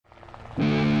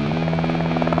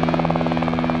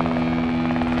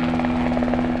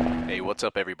What's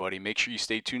up, everybody? Make sure you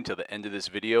stay tuned till the end of this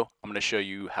video. I'm going to show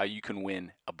you how you can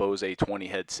win a Bose A20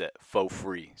 headset for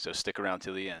free, so stick around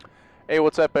till the end. Hey,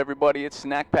 what's up, everybody? It's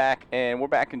Snack Pack, and we're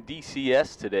back in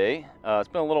DCS today. It's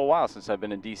been a little while since I've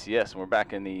been in DCS, and we're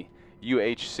back in the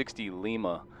UH60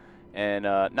 Lima. And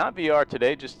not VR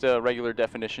today, just regular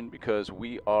definition, because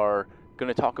we are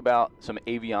going to talk about some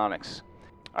avionics.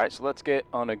 All right, so let's get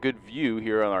on a good view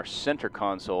here on our center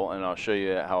console, and I'll show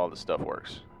you how all this stuff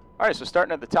works. All right, so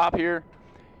starting at the top here,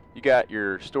 you got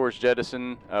your storage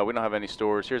jettison. We don't have any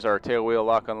stores. Here's our tail wheel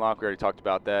lock unlock. We already talked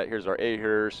about that. Here's our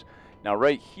ahers. Now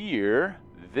right here,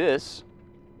 this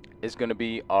is going to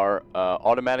be our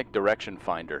automatic direction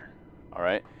finder. All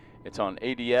right, it's on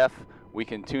ADF. We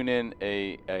can tune in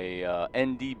a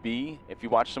NDB. If you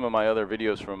watch some of my other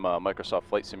videos from Microsoft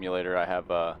Flight Simulator,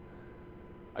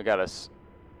 I got us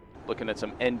looking at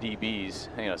some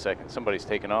NDBs. Hang on a second. Somebody's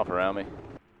taking off around me.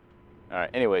 All right,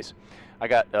 anyways, I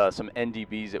got some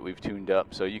NDBs that we've tuned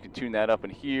up. So you can tune that up in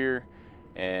here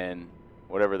and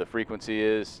whatever the frequency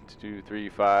is, 2, 3,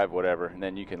 5, whatever. And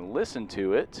then you can listen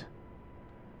to it.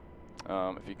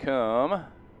 If you come,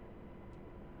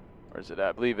 where's it at?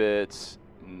 I believe it's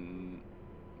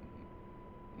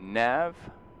nav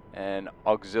and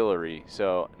auxiliary.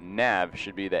 So nav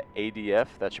should be the ADF.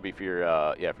 That should be for your,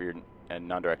 for your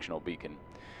non-directional beacon.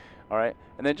 All right,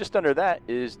 and then just under that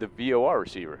is the VOR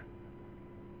receiver.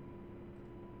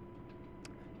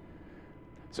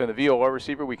 So in the VOR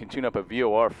receiver, we can tune up a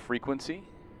VOR frequency.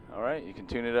 All right, you can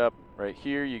tune it up right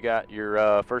here. You got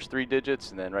your first 3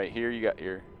 digits, and then right here you got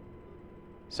your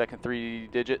second 3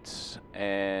 digits,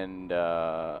 and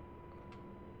then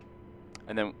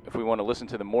if we want to listen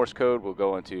to the Morse code, we'll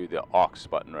go into the aux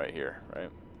button right here, right?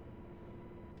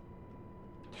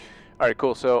 All right,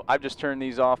 cool. So I've just turned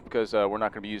these off because we're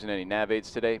not going to be using any nav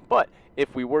aids today. But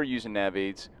if we were using nav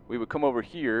aids, we would come over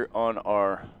here on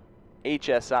our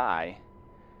HSI.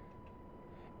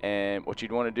 And what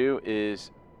you'd want to do is,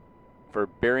 for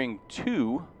bearing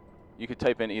 2, you could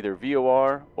type in either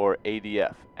VOR or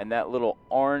ADF. And that little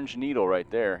orange needle right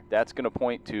there, that's going to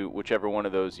point to whichever one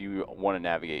of those you want to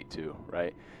navigate to,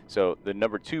 right? So the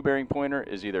number 2 bearing pointer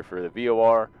is either for the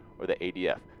VOR or the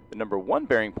ADF. The number 1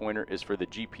 bearing pointer is for the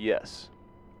GPS.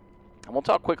 And we'll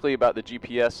talk quickly about the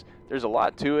GPS. There's a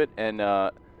lot to it, and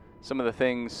some of the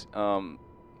things about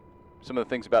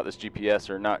this GPS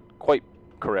are not quite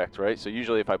correct, right? So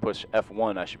usually if I push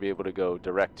F1, I should be able to go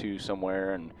direct to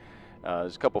somewhere, and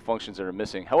there's a couple functions that are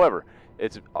missing. However,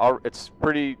 it's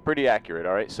pretty accurate.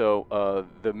 All right, so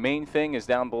the main thing is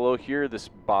down below here, this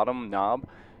bottom knob.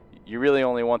 You really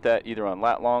only want that either on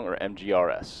lat long or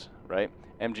MGRS, right?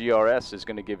 MGRS is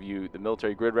going to give you the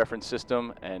military grid reference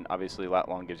system, and obviously lat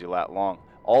long gives you lat long.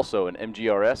 Also in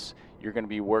MGRS, you're going to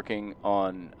be working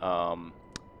on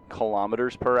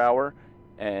kilometers per hour,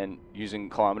 and using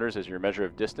kilometers as your measure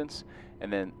of distance,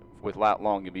 and then with lat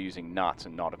long you'll be using knots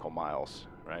and nautical miles,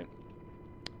 right?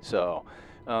 So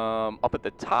up at the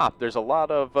top there's a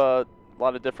lot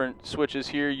of different switches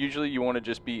here. Usually you want to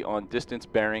just be on distance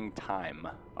bearing time,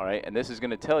 all right? And this is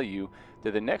going to tell you to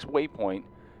the next waypoint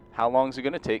how long is it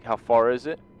going to take, how far is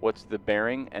it, what's the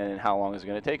bearing, and how long is it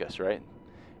going to take us, right?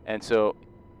 And so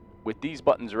with these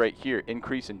buttons right here,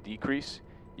 increase and decrease,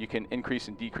 you can increase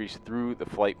and decrease through the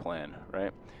flight plan,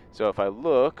 right? So if I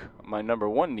look, my number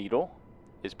 1 needle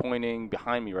is pointing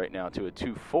behind me right now to a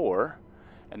 2-4,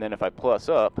 and then if I plus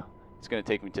up, it's going to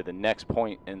take me to the next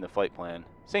point in the flight plan.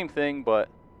 Same thing, but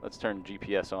let's turn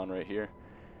GPS on right here.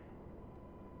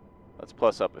 Let's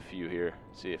plus up a few here,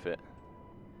 see if it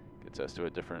gets us to a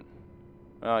different.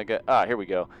 Oh, here we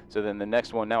go. So then the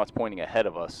next one, now it's pointing ahead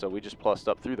of us. So we just plussed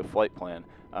up through the flight plan.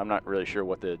 I'm not really sure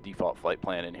what the default flight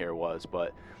plan in here was,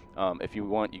 but if you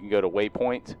want, you can go to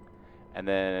waypoint, and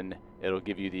then it'll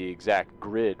give you the exact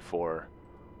grid for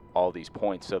all these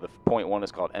points. So the point 1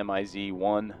 is called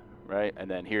MIZ1, right?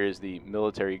 And then here is the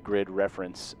military grid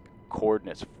reference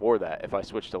coordinates for that. If I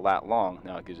switch to lat long,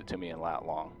 now it gives it to me in lat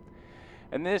long.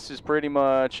 And this is pretty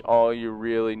much all you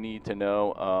really need to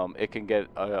know. It can get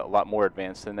a lot more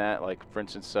advanced than that. Like, for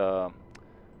instance,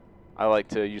 I like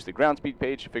to use the ground speed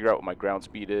page to figure out what my ground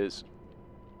speed is.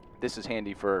 This is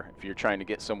handy for if you're trying to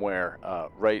get somewhere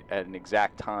right at an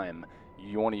exact time.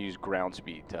 You want to use ground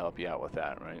speed to help you out with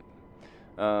that, right?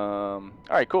 All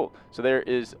right, cool. So there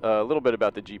is a little bit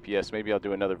about the GPS. Maybe I'll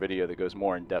do another video that goes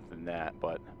more in depth than that,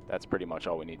 but that's pretty much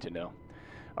all we need to know.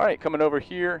 All right, coming over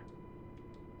here.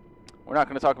 We're not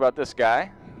going to talk about this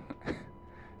guy.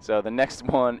 So the next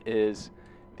one is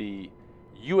the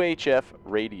UHF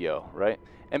radio, right?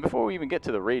 And before we even get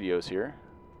to the radios here,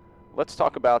 let's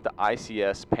talk about the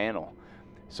ICS panel.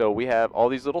 So we have all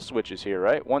these little switches here,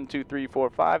 right? 1, 2, 3, 4,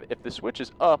 5. If the switch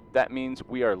is up, that means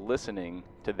we are listening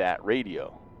to that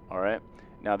radio, all right?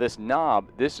 Now this knob,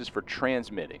 this is for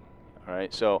transmitting, all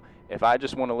right? So if I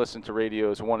just want to listen to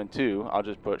radios 1 and 2, I'll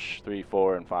just push 3,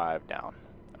 4, and 5 down,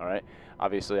 all right?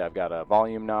 Obviously I've got a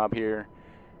volume knob here.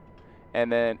 And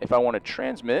then if I want to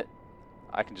transmit,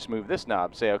 I can just move this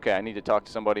knob, say, okay, I need to talk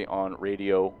to somebody on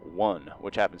radio 1,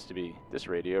 which happens to be this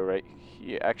radio right here.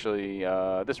 Actually,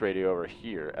 this radio over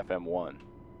here, FM 1.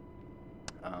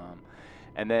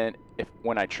 And then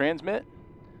when I transmit,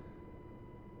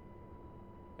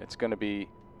 it's going to be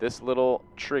this little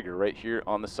trigger right here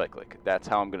on the cyclic. That's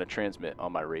how I'm going to transmit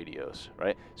on my radios,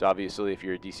 right? So obviously, if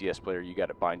you're a DCS player, you got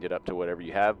to bind it up to whatever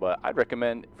you have. But I'd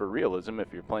recommend, for realism,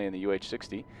 if you're playing the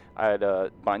UH60, I'd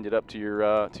bind it up to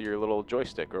your little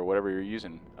joystick or whatever you're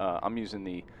using. I'm using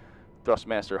the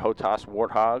Thrustmaster Hotas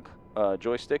Warthog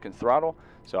joystick and throttle,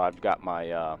 so I've got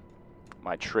my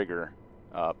my trigger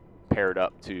paired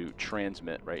up to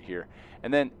transmit right here.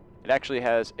 And then it actually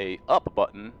has a up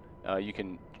button. You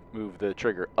can move the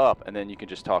trigger up, and then you can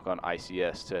just talk on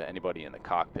ICS to anybody in the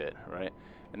cockpit, right?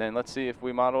 And then let's see if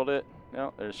we modeled it.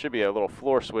 No, there should be a little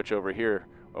floor switch over here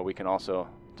where we can also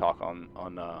talk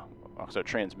also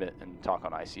transmit and talk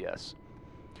on ICS.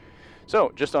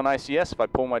 So just on ICS, if I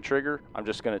pull my trigger, I'm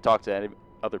just going to talk to any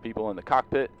other people in the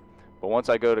cockpit. But once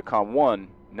I go to COM 1,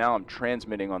 now I'm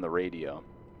transmitting on the radio.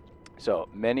 So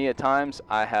many a times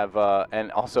I have,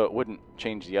 and also it wouldn't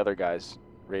change the other guy's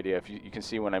radio. If you can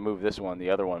see when I move this one,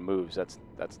 the other one moves. That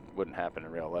wouldn't happen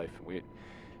in real life.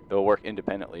 They'll work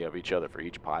independently of each other for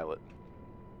each pilot.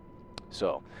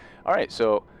 So, all right.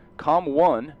 So COM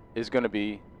 1 is going to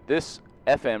be this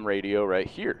FM radio right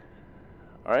here.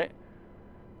 All right.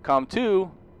 COM 2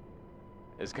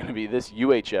 is going to be this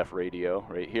UHF radio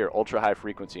right here, ultra high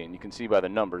frequency, and you can see by the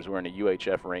numbers we're in a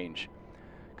UHF range.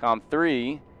 COM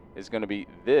 3 is going to be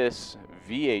this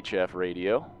VHF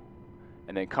radio.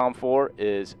 And then COM 4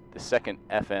 is the second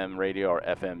FM radio, or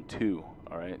FM2,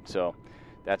 all right? So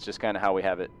that's just kind of how we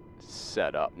have it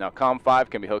set up. Now, COM 5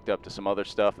 can be hooked up to some other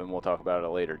stuff, and we'll talk about it at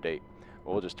a later date.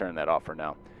 But we'll just turn that off for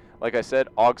now. Like I said,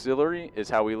 auxiliary is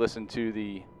how we listen to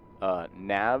the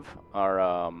nav,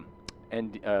 our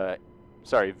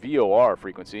VOR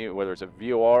frequency, whether it's a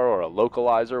VOR or a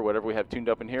localizer, whatever we have tuned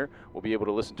up in here, we'll be able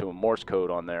to listen to a Morse code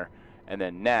on there. And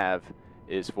then nav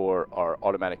is for our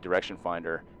automatic direction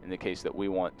finder in the case that we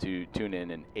want to tune in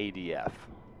an ADF.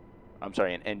 I'm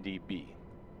sorry, an NDB.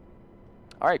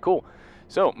 All right, cool.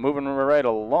 So moving right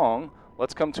along,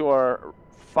 let's come to our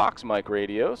Fox mic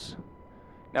radios.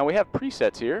 Now we have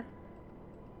presets here.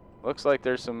 Looks like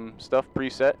there's some stuff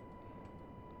preset.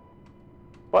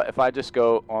 But if I just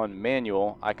go on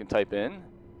manual, I can type in,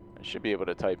 I should be able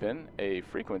to type in a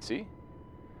frequency.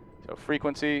 So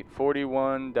frequency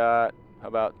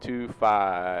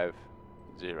 41.250,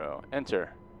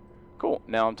 enter. Cool,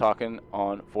 now I'm talking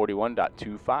on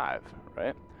 41.25,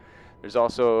 right? There's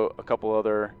also a couple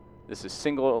other, this is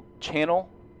single channel,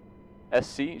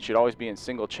 SC, it should always be in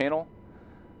single channel.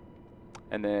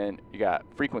 And then you got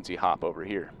frequency hop over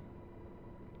here.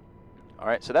 All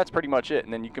right, so that's pretty much it.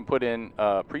 And then you can put in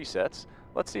presets.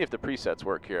 Let's see if the presets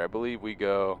work here. I believe we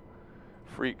go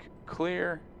freak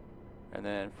clear, and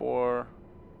then for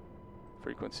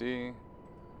frequency,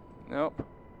 nope.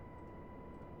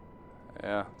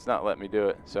 Yeah, it's not letting me do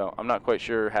it. So I'm not quite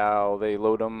sure how they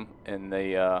load them in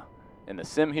the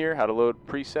sim here, how to load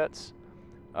presets.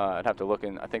 I'd have to look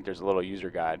in, I think there's a little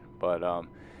user guide, but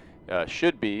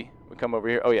should be, we come over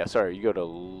here, oh yeah, sorry, you go to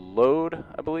load,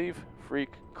 I believe,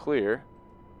 freak clear,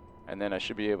 and then I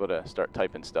should be able to start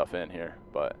typing stuff in here,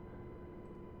 but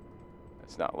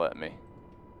it's not letting me.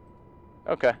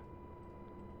 Okay,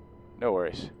 no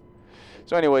worries.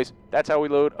 So anyways, that's how we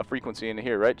load a frequency into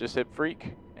here, right? Just hit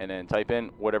freak and then type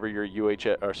in whatever your your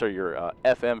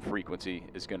FM frequency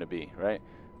is going to be, right?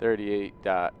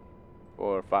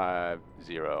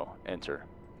 38.450, enter.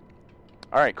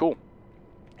 All right, cool.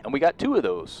 And we got 2 of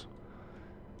those.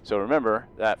 So remember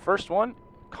that first one,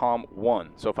 COM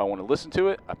 1. So if I want to listen to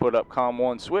it, I put up COM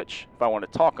 1 switch. If I want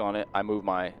to talk on it, I move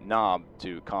my knob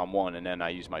to COM 1, and then I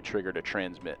use my trigger to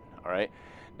transmit. All right.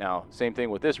 Now, same thing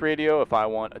with this radio. If I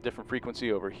want a different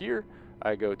frequency over here,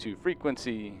 I go to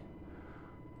frequency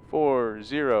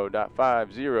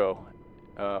 40.50.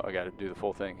 I got to do the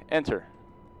full thing. Enter.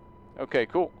 Okay,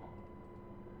 cool.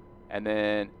 And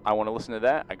then I want to listen to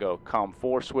that. I go COM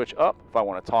 4 switch up. If I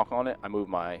want to talk on it, I move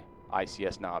my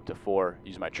ICS knob to 4,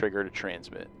 use my trigger to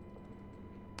transmit.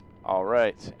 All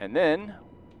right, and then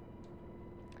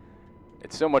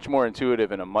it's so much more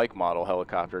intuitive in a mic model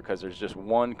helicopter because there's just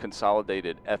one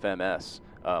consolidated FMS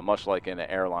much like in an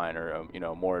airline or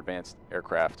a more advanced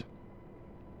aircraft.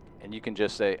 And you can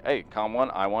just say, hey, COM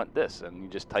 1, I want this, and you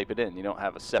just type it in. You don't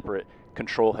have a separate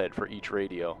control head for each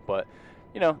radio. But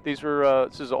these were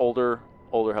this is older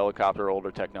helicopter,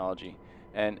 older technology,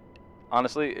 and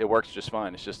honestly, it works just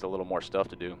fine. It's just a little more stuff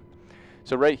to do.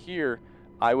 So right here,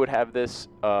 I would have this,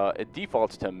 it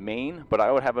defaults to main, but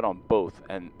I would have it on both.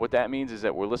 And what that means is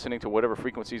that we're listening to whatever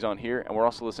frequency's on here, and we're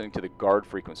also listening to the guard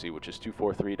frequency, which is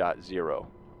 243.0. All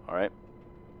right?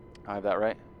 I have that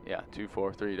right? Yeah,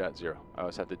 243.0. I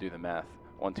always have to do the math.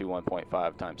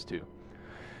 121.5 times 2.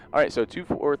 All right, so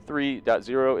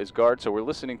 243.0 is guard, so we're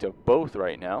listening to both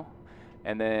right now.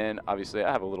 And then, obviously,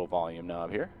 I have a little volume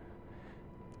knob here.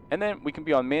 And then we can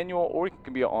be on manual, or we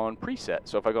can be on preset.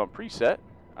 So if I go on preset,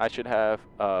 I should have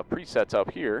presets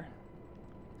up here.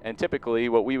 And typically,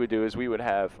 what we would do is we would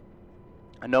have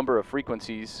a number of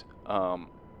frequencies on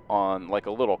like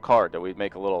a little card that we'd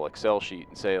make a little Excel sheet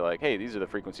and say like, hey, these are the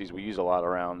frequencies we use a lot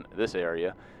around this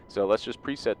area. So let's just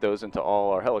preset those into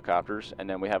all our helicopters, and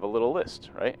then we have a little list,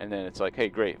 right? And then it's like, hey,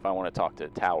 great, if I want to talk to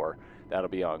tower, that'll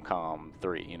be on COM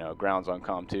 3. Ground's on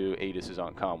COM 2, ATIS is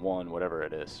on COM 1, whatever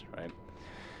it is, right?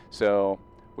 So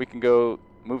we can go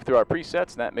move through our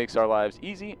presets, and that makes our lives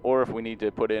easy. Or if we need to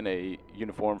put in a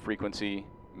uniform frequency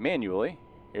manually,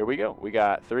 here we go. We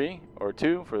got 3 or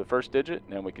 2 for the first digit,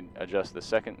 and then we can adjust the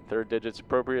second and third digits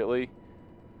appropriately.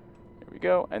 Here we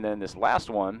go. And then this last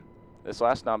one, this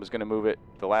last knob is going to move it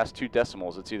the last 2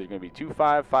 decimals. It's either going to be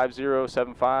 25, 50,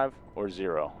 75, or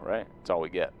 0, right? That's all we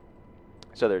get.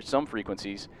 So there's some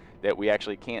frequencies that we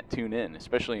actually can't tune in,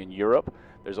 especially in Europe.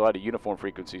 There's a lot of uniform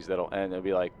frequencies and it'll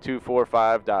be like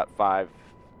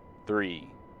 245.53,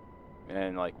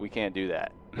 and like we can't do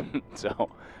that. So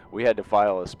we had to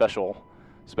file a special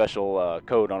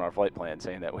code on our flight plan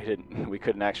saying that we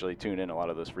couldn't actually tune in a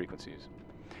lot of those frequencies.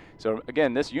 So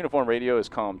again, this uniform radio is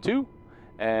COM 2,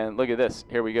 and look at this.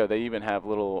 Here we go. They even have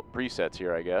little presets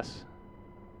here, I guess.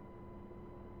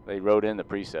 They wrote in the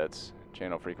presets,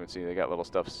 channel frequency. They got little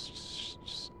stuff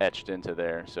etched into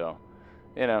there, so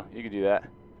you can do that.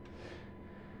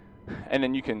 And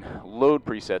then you can load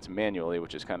presets manually,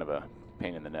 which is kind of a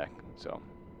pain in the neck. So,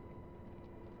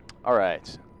 all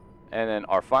right. And then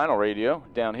our final radio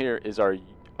down here is our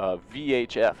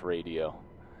VHF radio,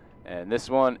 and this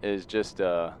one is just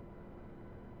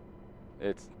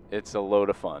it's a load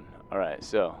of fun. All right,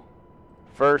 so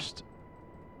first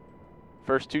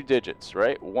 2 digits,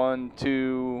 right?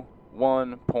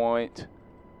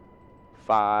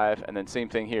 121.5, and then same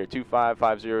thing here, 25,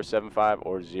 50, 75,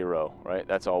 or 0, right?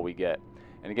 That's all we get.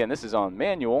 And again, this is on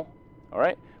manual, all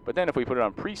right? But then if we put it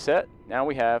on preset, now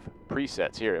we have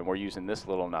presets here, and we're using this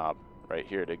little knob right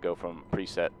here to go from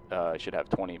preset. I should have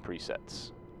 20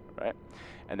 presets, right?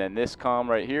 And then this COM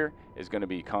right here is going to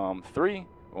be COM 3.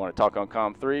 We want to talk on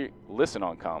COM 3, listen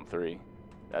on COM 3.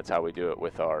 That's how we do it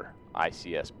with our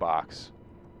ICS box.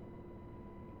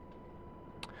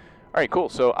 All right, cool.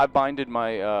 So I binded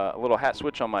my little hat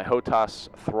switch on my HOTAS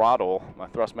throttle, my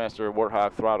Thrustmaster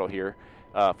Warthog throttle here,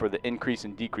 for the increase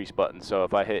and decrease button. So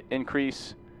if I hit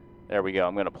increase, there we go.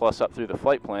 I'm going to plus up through the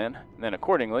flight plan, and then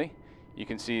accordingly, you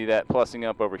can see that plussing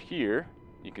up over here.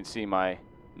 You can see my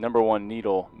 #1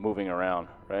 needle moving around,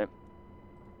 right?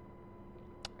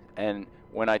 And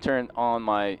when I turn on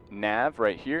my nav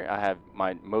right here, I have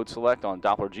my mode select on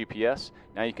Doppler GPS.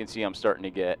 Now you can see I'm starting to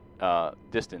get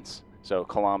distance. So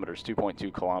kilometers,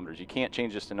 2.2 kilometers. You can't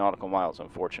change this to nautical miles,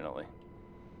 unfortunately.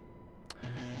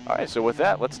 All right, so with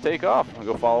that, let's take off and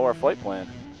go follow our flight plan.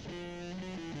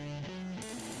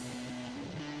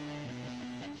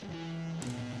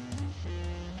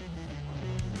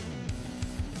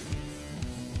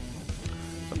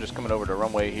 So I'm just coming over to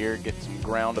runway here, get some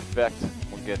ground effect.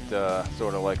 We'll get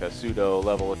sort of like a pseudo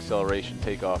level acceleration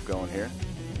takeoff going here.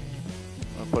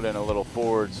 I'll put in a little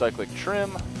forward cyclic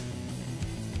trim.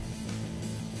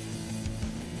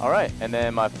 All right, and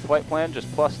then my flight plan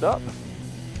just plussed up.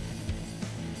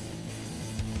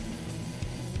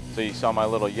 So you saw my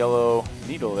little yellow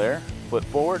needle there. Flip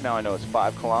forward, now I know it's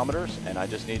 5 kilometers, and I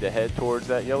just need to head towards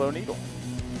that yellow needle.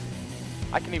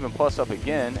 I can even plus up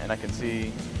again, and I can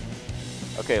see,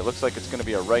 okay, it looks like it's gonna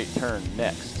be a right turn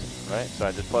next, right? So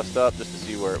I just plussed up just to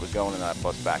see where it was going, and then I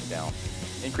plussed back down.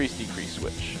 Increase, decrease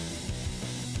switch.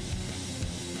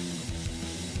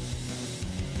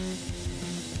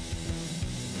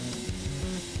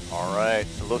 All right,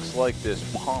 it looks like this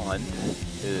pond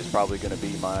is probably going to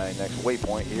be my next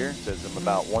waypoint here. It says I'm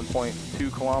about 1.2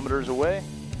 kilometers away.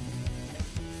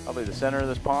 Probably the center of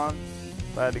this pond,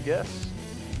 if I had to guess.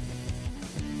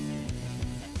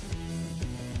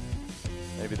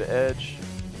 Maybe the edge.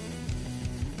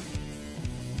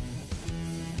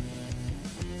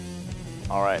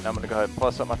 All right, now I'm going to go ahead and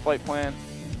plus up my flight plan.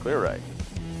 Clear right.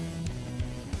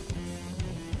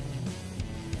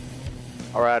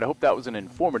 All right, I hope that was an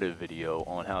informative video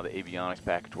on how the avionics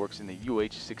package works in the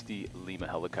UH60 Lima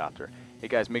helicopter. Hey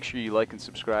guys, make sure you like and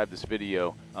subscribe this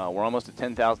video. We're almost at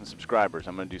 10,000 subscribers.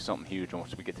 I'm going to do something huge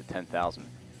once we get to 10,000.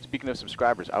 Speaking of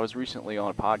subscribers, I was recently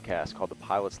on a podcast called the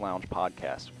Pilot's Lounge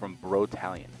Podcast from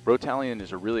Brotalion. Brotalion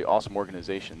is a really awesome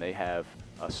organization. They have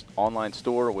an online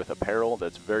store with apparel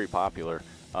that's very popular.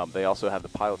 They also have the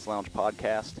Pilot's Lounge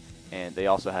Podcast, and they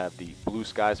also have the Blue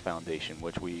Skies Foundation,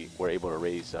 which we were able to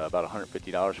raise about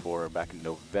 $150 for back in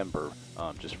November,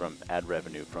 just from ad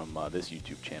revenue from this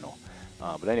YouTube channel.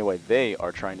 But anyway, they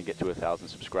are trying to get to 1,000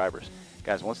 subscribers.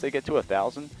 Guys, once they get to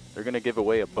 1,000, they're going to give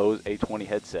away a Bose A20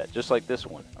 headset, just like this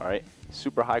one, all right?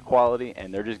 Super high quality,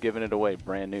 and they're just giving it away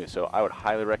brand new. So I would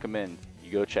highly recommend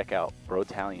you go check out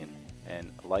Brotalion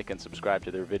and like and subscribe to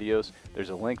their videos.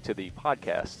 There's a link to the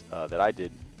podcast that I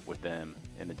did with them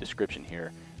in the description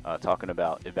here, talking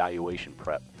about evaluation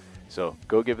prep. So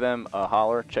go give them a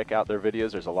holler, check out their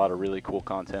videos. There's a lot of really cool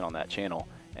content on that channel,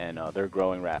 and they're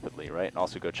growing rapidly, right? And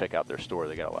also go check out their store.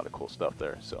 They got a lot of cool stuff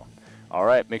there. So, all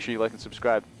right, make sure you like and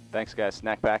subscribe. Thanks, guys.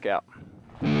 Snack back out.